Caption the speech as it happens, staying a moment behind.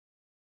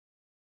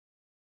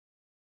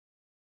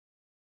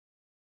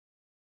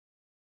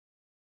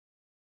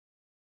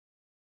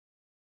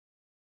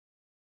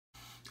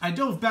I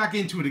dove back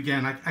into it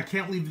again. I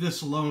can't leave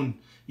this alone.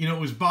 You know,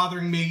 it was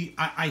bothering me.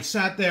 I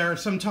sat there.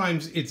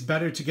 Sometimes it's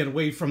better to get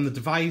away from the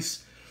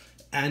device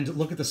and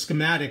look at the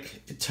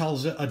schematic. It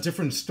tells a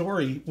different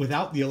story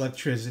without the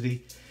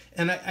electricity.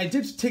 And I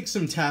did take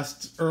some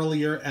tests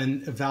earlier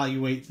and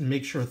evaluate and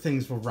make sure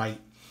things were right.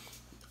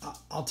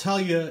 I'll tell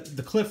you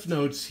the cliff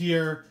notes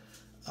here.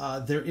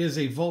 There is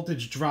a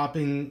voltage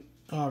dropping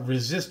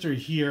resistor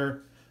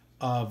here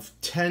of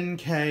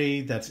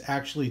 10K. That's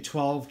actually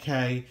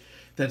 12K.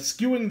 That's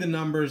skewing the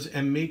numbers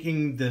and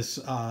making this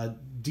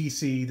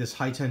DC, this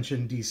high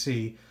tension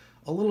DC,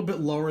 a little bit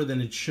lower than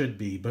it should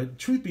be. But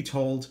truth be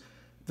told,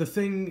 the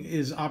thing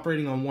is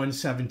operating on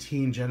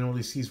 117,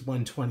 generally sees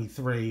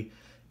 123.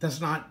 That's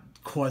not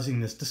causing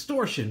this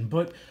distortion,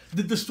 but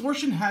the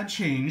distortion had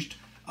changed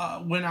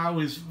when I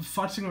was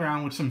futzing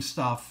around with some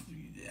stuff.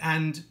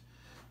 And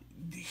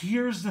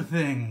here's the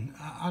thing,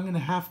 I'm gonna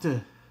have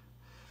to,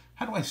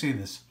 how do I say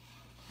this?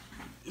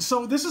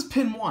 So this is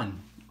pin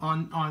 1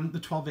 on the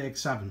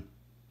 12AX7.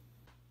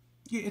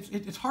 Yeah,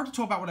 it's hard to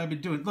talk about what I've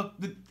been doing. Look,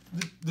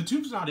 the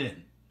tube's not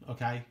in,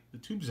 okay? The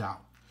tube's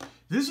out.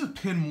 This is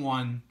pin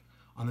 1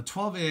 on the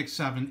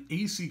 12AX7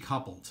 AC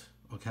coupled,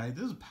 okay?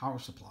 This is a power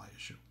supply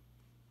issue.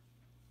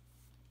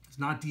 It's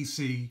not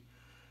DC.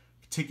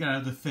 Take out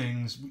other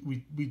things.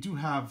 We do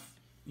have,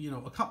 you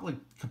know, a couple of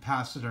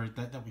capacitors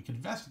that we could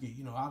investigate.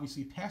 You know,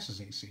 obviously it passes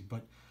AC,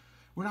 but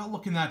we're not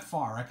looking that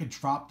far. I could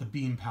drop the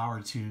beam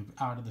power tube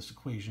out of this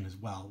equation as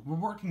well. We're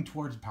working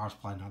towards a power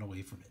supply, not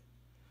away from it.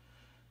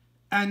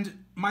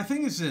 And my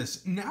thing is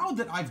this, now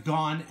that I've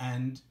gone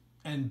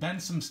and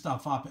bent some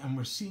stuff up and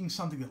we're seeing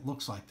something that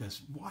looks like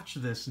this, watch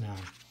this now.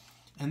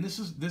 And this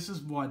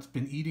is what's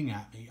been eating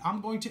at me.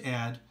 I'm going to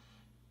add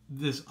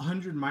this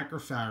 100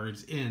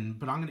 microfarads in,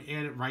 but I'm going to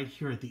add it right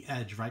here at the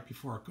edge, right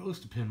before it goes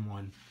to pin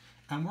 1.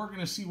 And we're going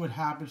to see what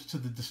happens to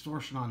the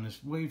distortion on this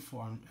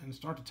waveform and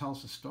start to tell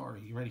us a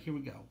story. You ready? Here we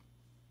go.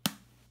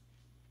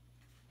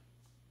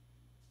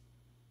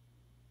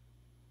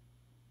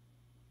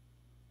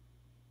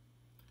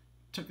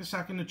 Took a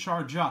second to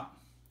charge up.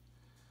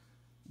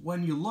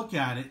 When you look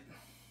at it,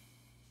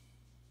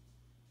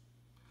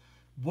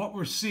 what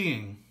we're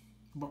seeing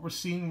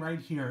right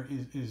here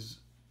is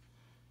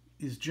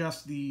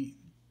just the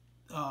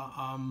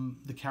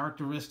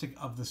characteristic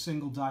of the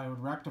single diode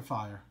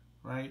rectifier,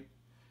 right?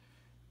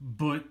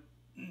 But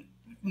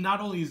not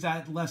only is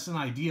that less than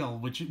ideal,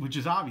 which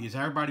is obvious,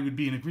 everybody would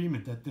be in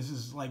agreement that this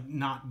is like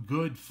not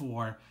good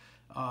for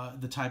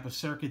the type of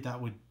circuit that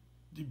would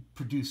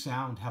produce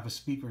sound, have a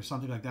speaker or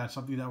something like that,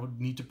 something that would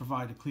need to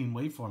provide a clean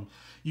waveform.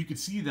 You could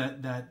see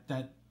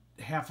that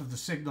half of the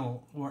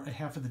signal or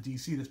half of the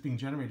DC that's being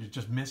generated is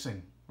just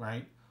missing,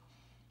 right?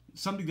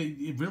 Something that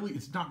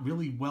it's not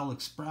really well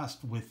expressed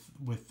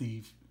with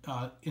the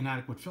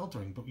inadequate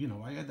filtering, but you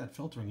know, I had that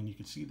filtering and you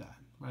could see that,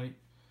 right?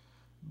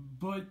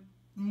 But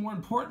more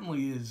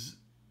importantly is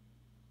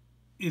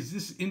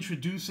this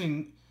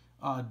introducing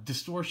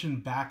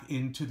distortion back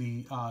into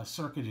the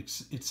circuit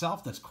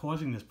itself that's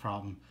causing this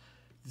problem,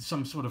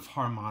 some sort of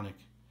harmonic.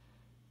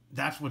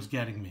 That's what's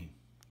getting me.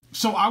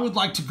 So I would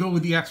like to go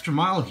with the extra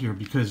mile here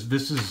because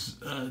this is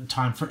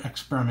time for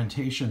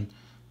experimentation.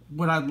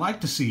 What I'd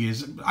like to see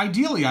is,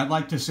 ideally, I'd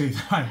like to say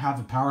that I have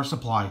a power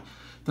supply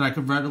that I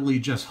could readily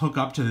just hook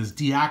up to this,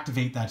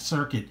 deactivate that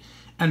circuit,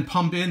 and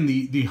pump in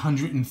the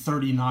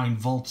 139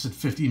 volts at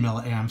 50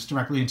 milliamps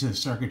directly into the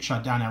circuit,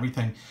 shut down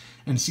everything,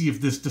 and see if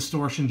this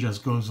distortion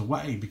just goes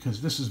away,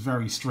 because this is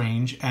very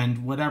strange,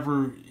 and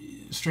whatever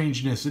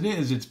strangeness it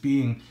is, it's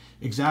being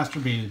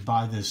exacerbated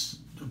by this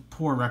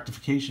poor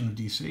rectification of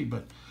DC.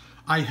 But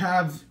I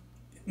have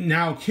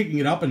now, kicking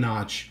it up a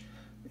notch,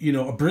 you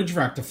know, a bridge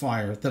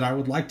rectifier that I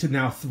would like to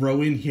now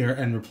throw in here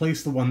and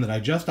replace the one that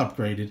I just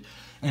upgraded,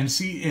 and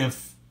see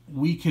if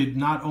we could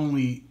not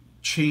only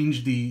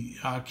change the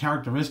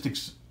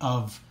characteristics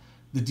of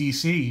the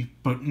DC,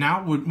 but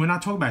now we're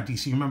not talking about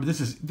DC. Remember,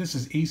 this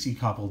is AC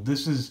coupled.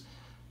 This is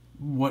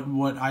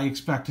what I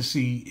expect to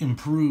see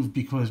improve,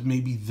 because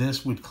maybe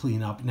this would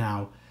clean up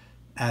now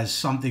as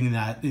something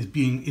that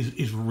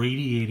is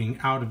radiating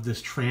out of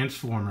this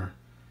transformer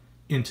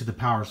into the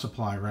power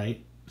supply,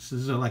 right? This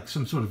is like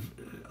some sort of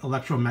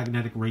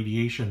electromagnetic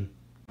radiation.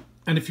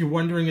 And if you're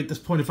wondering at this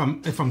point if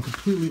I'm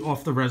completely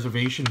off the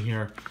reservation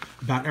here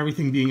about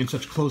everything being in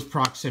such close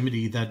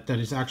proximity that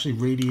is actually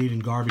radiating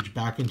garbage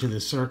back into the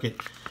circuit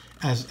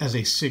as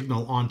a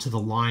signal onto the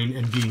line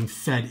and being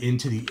fed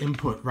into the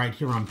input right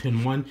here on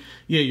pin 1,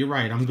 yeah, you're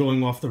right. I'm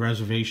going off the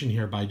reservation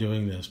here by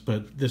doing this,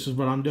 but this is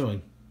what I'm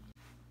doing.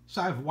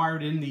 So I've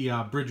wired in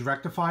the bridge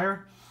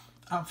rectifier.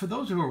 For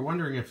those who are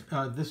wondering if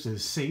this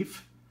is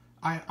safe,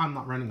 I'm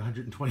not running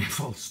 120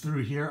 volts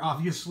through here,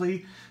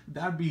 obviously.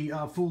 That'd be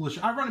foolish.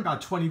 I run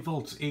about 20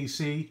 volts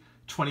AC,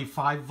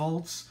 25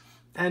 volts,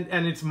 and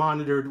it's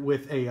monitored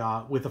with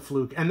a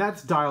fluke, and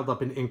that's dialed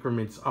up in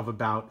increments of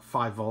about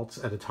 5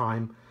 volts at a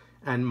time,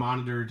 and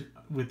monitored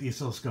with the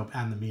oscilloscope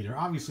and the meter.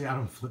 Obviously, I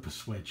don't flip a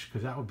switch,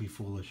 because that would be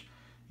foolish.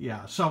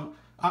 Yeah, so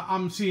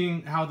I'm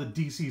seeing how the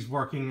DC is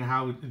working,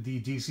 how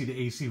the DC to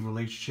AC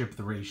relationship,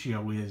 the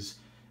ratio is,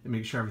 and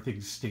make sure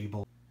everything's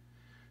stable.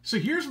 So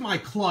here's my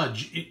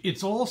kludge.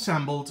 It's all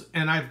assembled,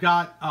 and I've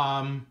got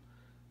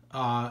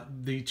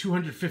the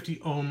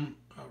 250 ohm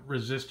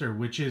resistor,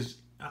 which is,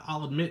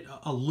 I'll admit,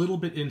 a little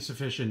bit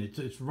insufficient.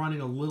 It's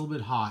running a little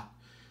bit hot,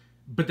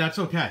 but that's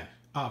okay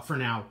for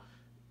now.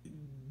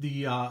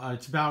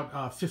 It's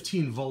about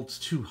 15 volts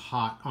too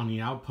hot on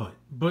the output.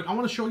 But I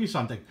want to show you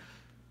something.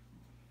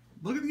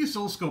 Look at the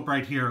oscilloscope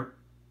right here.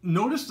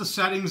 Notice the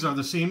settings are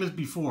the same as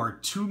before,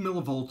 2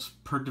 millivolts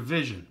per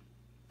division.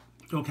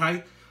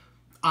 Okay?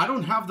 I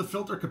don't have the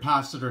filter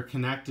capacitor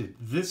connected.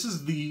 This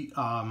is the,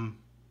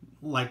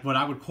 like what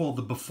I would call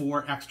the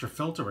before extra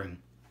filtering.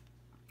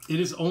 It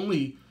is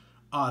only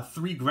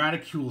 3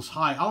 gradicules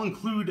high. I'll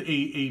include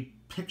a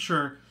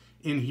picture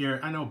in here.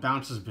 I know it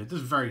bounces a bit.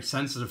 This is very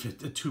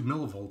sensitive at 2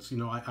 millivolts. You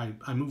know,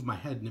 I move my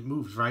head and it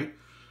moves, right?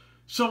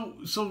 So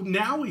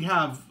now we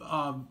have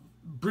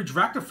bridge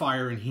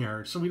rectifier in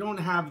here. So we don't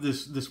have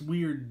this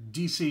weird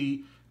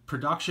DC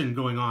production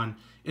going on,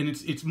 and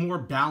it's more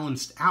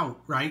balanced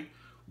out, right?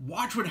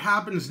 Watch what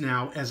happens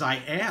now as I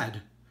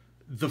add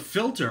the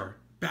filter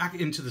back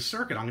into the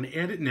circuit. I'm going to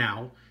add it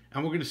now,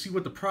 and we're going to see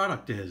what the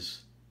product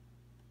is.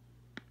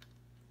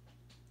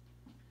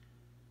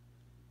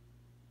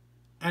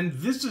 And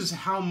this is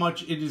how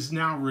much it is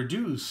now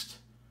reduced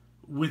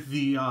with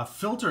the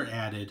filter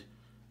added.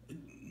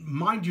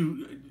 Mind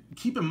you,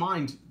 keep in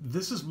mind,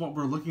 this is what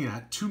we're looking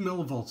at, 2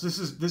 millivolts.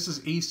 This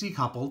is AC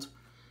coupled,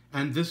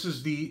 and this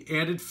is the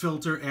added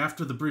filter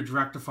after the bridge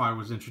rectifier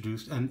was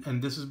introduced,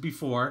 and this is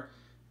before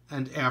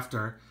and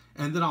after.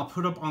 And then I'll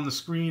put up on the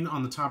screen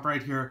on the top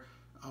right here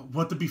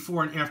what the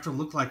before and after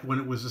looked like when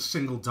it was a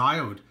single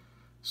diode.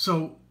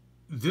 So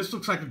this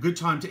looks like a good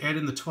time to add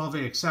in the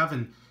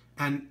 12AX7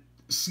 and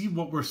see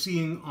what we're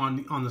seeing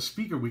on the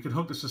speaker. We can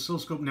hook this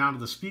oscilloscope now to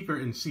the speaker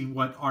and see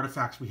what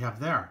artifacts we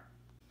have there.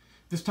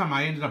 This time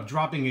I ended up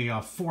dropping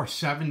a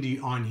 470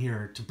 on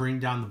here to bring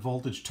down the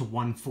voltage to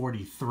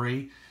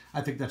 143. I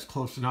think that's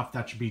close enough.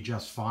 That should be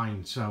just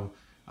fine. So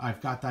I've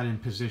got that in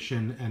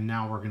position, and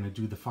now we're going to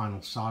do the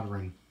final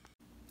soldering.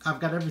 I've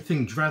got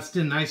everything dressed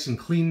in nice and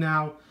clean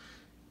now.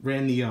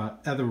 Ran the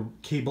other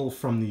cable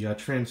from the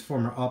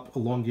transformer up,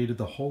 elongated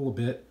the hole a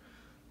bit.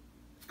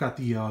 I've got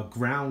the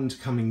ground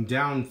coming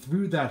down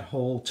through that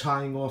hole,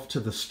 tying off to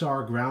the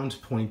star ground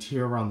point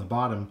here on the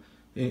bottom,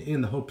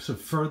 in the hopes of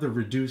further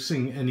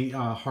reducing any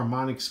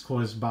harmonics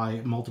caused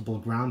by multiple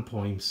ground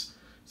points.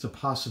 It's a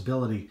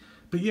possibility.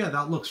 But yeah,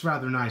 that looks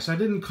rather nice. I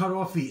didn't cut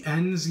off the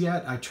ends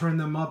yet. I turned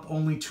them up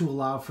only to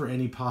allow for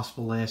any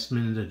possible last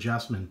minute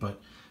adjustment,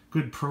 but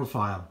good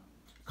profile.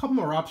 A couple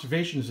more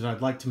observations that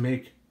I'd like to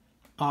make.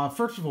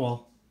 First of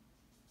all,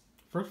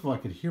 I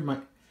could hear my...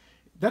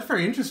 That's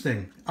very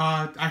interesting.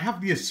 I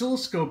have the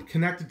oscilloscope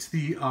connected to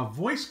the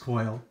voice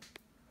coil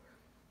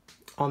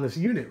on this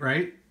unit,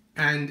 right?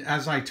 And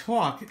as I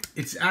talk,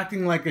 it's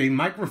acting like a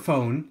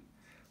microphone.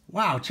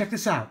 Wow, check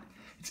this out.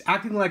 It's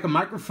acting like a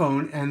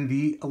microphone, and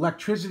the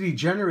electricity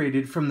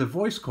generated from the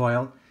voice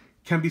coil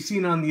can be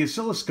seen on the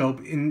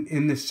oscilloscope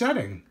in this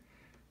setting.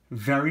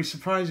 Very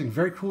surprising,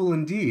 very cool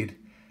indeed.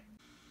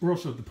 We're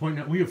also at the point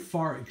that we have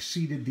far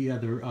exceeded the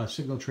other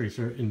signal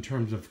tracer in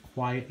terms of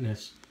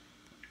quietness.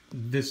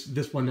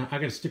 This one, I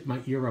got to stick my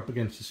ear up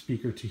against the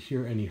speaker to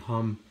hear any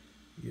hum.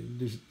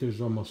 There's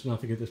almost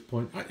nothing at this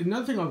point.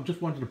 Another thing I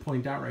just wanted to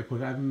point out right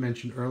quick, I haven't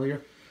mentioned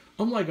earlier,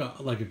 unlike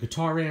a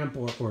guitar amp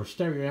or a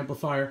stereo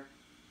amplifier,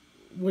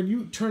 when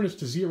you turn this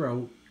to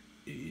 0,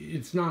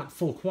 it's not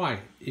full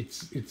quiet.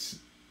 It's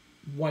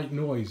white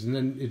noise, and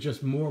then it's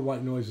just more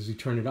white noise as you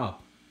turn it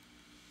up.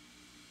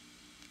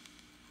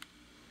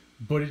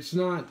 But it's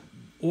not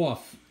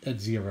off at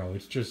 0,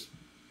 it's just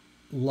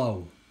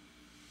low.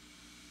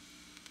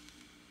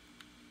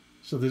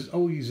 So there's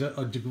always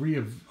a degree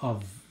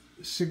of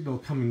signal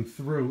coming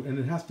through, and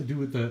it has to do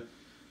with the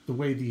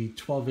way the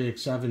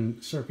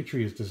 12AX7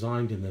 circuitry is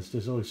designed in this.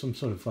 There's always some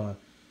sort of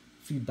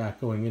feedback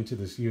going into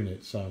this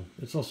unit, so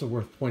it's also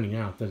worth pointing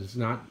out that it's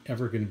not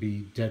ever going to be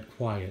dead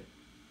quiet.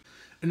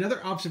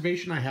 Another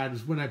observation I had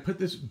is when I put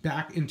this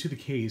back into the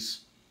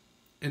case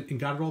and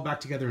got it all back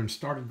together and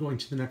started going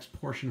to the next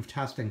portion of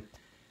testing,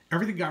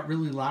 everything got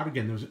really loud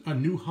again. There was a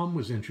new hum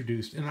was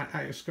introduced, and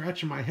I was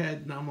scratching my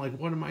head, and I'm like,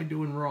 what am I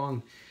doing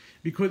wrong?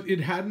 Because it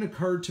hadn't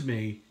occurred to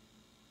me,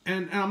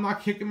 and I'm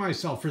not kicking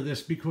myself for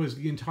this, because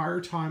the entire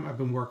time I've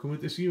been working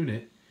with this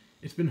unit,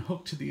 it's been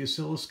hooked to the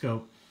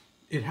oscilloscope.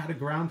 It had a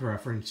ground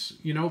reference,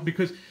 you know,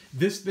 because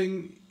this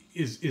thing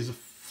is a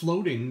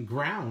floating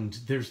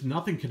ground. There's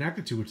nothing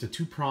connected to it. It's a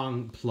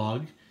 2-prong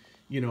plug,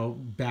 you know,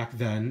 back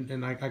then.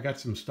 And I got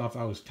some stuff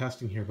I was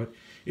testing here, but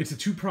it's a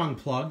 2-prong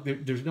plug.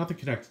 There's nothing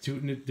connected to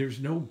it, and there's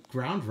no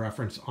ground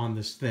reference on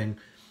this thing.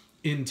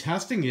 In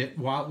testing it,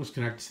 while it was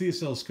connected to the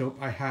oscilloscope,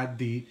 I had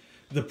the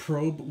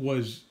probe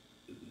was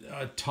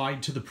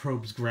tied to the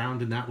probe's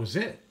ground, and that was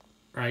it,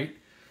 right?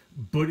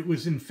 But it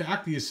was in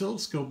fact the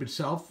oscilloscope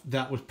itself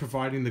that was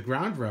providing the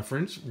ground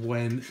reference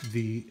when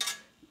the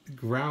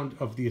ground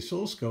of the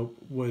oscilloscope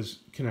was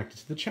connected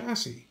to the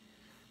chassis.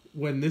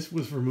 When this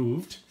was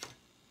removed,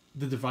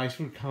 the device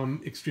would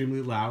come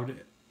extremely loud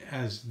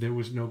as there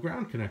was no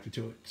ground connected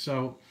to it.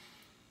 So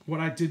what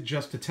I did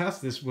just to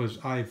test this was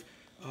I've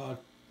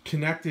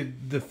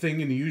connected the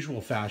thing in the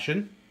usual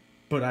fashion,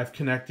 but I've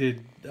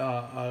connected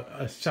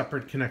a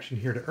separate connection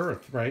here to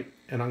earth, right?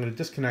 And I'm going to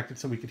disconnect it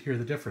so we could hear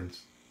the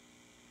difference.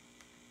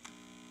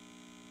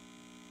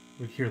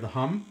 We hear the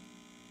hum,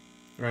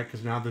 right?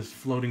 Because now there's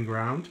floating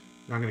ground.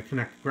 Now I'm going to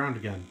connect the ground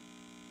again.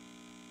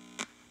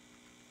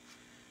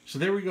 So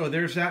there we go.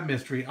 There's that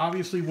mystery.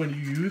 Obviously, when you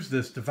use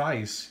this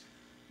device,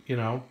 you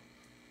know,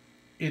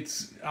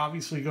 it's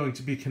obviously going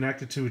to be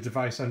connected to a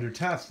device under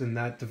test, and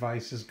that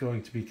device is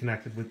going to be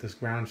connected with this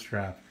ground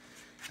strap.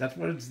 That's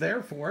what it's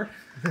there for.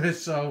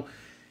 So,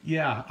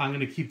 yeah, I'm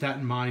going to keep that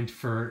in mind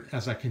for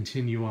as I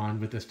continue on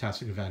with this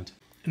testing event.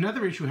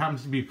 Another issue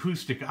happens to be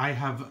acoustic. I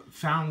have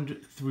found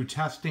through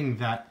testing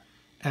that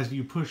as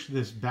you push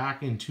this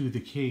back into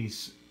the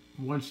case,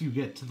 once you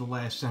get to the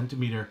last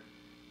centimeter,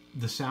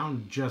 the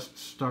sound just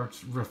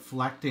starts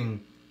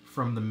reflecting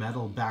from the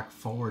metal back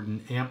forward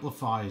and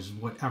amplifies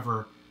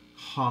whatever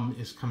hum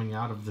is coming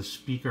out of the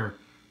speaker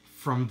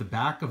from the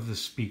back of the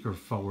speaker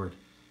forward.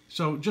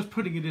 So just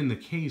putting it in the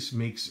case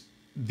makes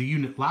the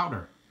unit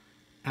louder,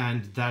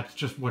 and that's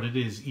just what it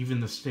is,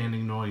 even the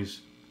standing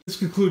noise. This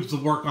concludes the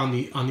work on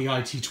the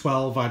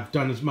IT-12. I've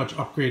done as much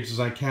upgrades as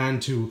I can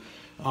to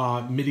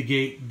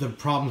mitigate the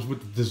problems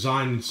with the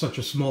design in such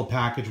a small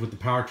package with the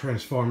power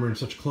transformer in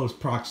such close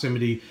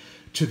proximity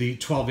to the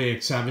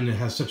 12AX7. It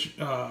has such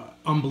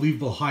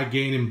unbelievable high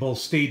gain in both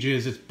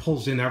stages. It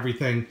pulls in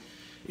everything.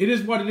 It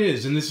is what it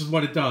is, and this is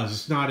what it does.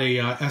 It's not a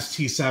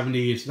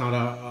ST70. It's not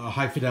a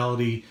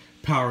high-fidelity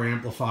power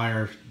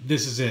amplifier.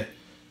 This is it.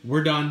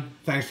 We're done.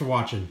 Thanks for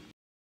watching.